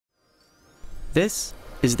This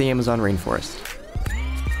is the Amazon rainforest.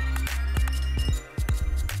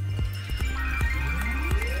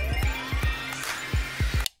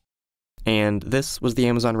 And this was the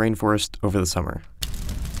Amazon rainforest over the summer.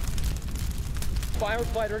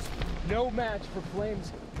 Firefighters, no match for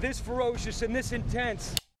flames this ferocious and this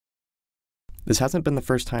intense. This hasn't been the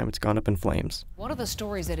first time it's gone up in flames. One of the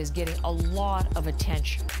stories that is getting a lot of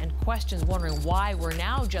attention and questions wondering why we're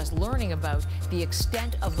now just learning about the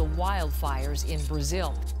extent of the wildfires in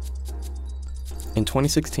Brazil. In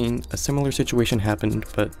 2016, a similar situation happened,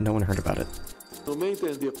 but no one heard about it.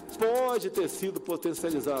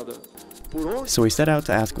 So we set out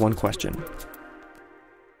to ask one question.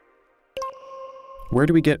 Where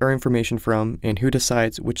do we get our information from, and who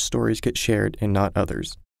decides which stories get shared and not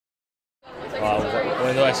others?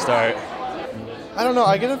 When do I start? I don't know.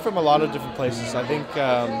 I get it from a lot of different places. I think.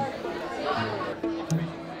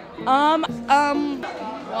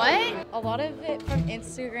 What? A lot of it from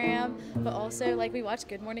Instagram, but also like we watch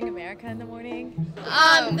Good Morning America in the morning.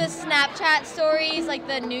 The Snapchat stories, like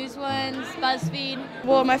the news ones, BuzzFeed.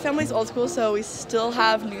 Well, my family's old school, so we still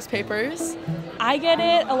have newspapers. I get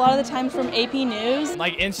it a lot of the time from AP News.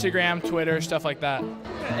 Like Instagram, Twitter, stuff like that.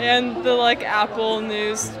 And the Apple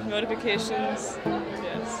News notifications.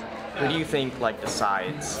 Yes. Who do you think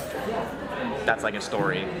decides that's a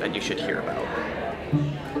story that you should hear about?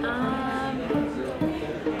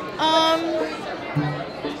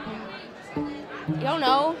 I don't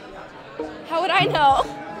know. How would I know?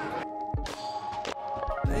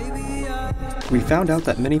 We found out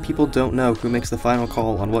that many people don't know who makes the final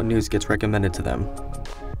call on what news gets recommended to them.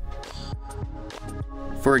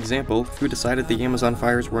 For example, who decided the Amazon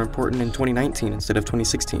fires were important in 2019 instead of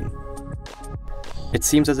 2016? It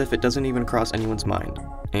seems as if it doesn't even cross anyone's mind,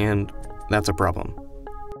 and that's a problem.